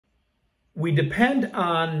we depend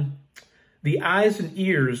on the eyes and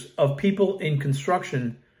ears of people in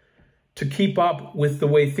construction to keep up with the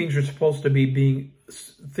way things are supposed to be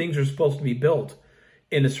built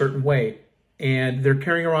in a certain way. And they're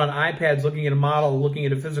carrying around iPads, looking at a model, looking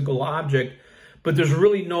at a physical object, but there's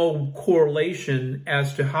really no correlation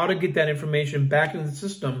as to how to get that information back into the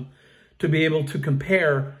system to be able to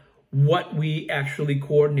compare what we actually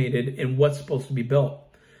coordinated and what's supposed to be built.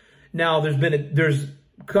 Now, there's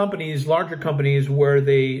companies, larger companies, where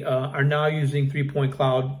they are now using 3-point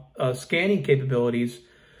cloud scanning capabilities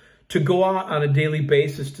to go out on a daily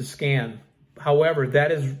basis to scan. However,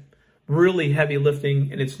 that is really heavy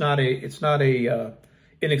lifting, and it's not a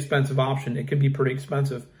inexpensive option. It can be pretty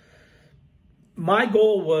expensive. My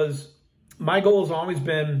goal has always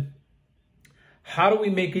been, how do we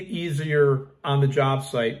make it easier on the job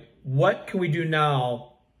site? What can we do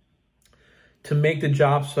now to make the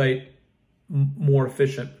job site more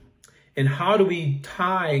efficient? And how do we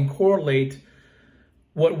tie and correlate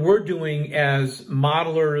what we're doing as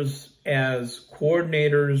modelers, as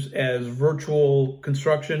coordinators, as virtual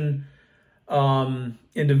construction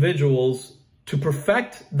individuals to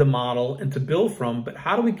perfect the model and to build from, but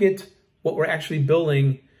how do we get what we're actually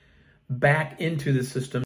building back into the system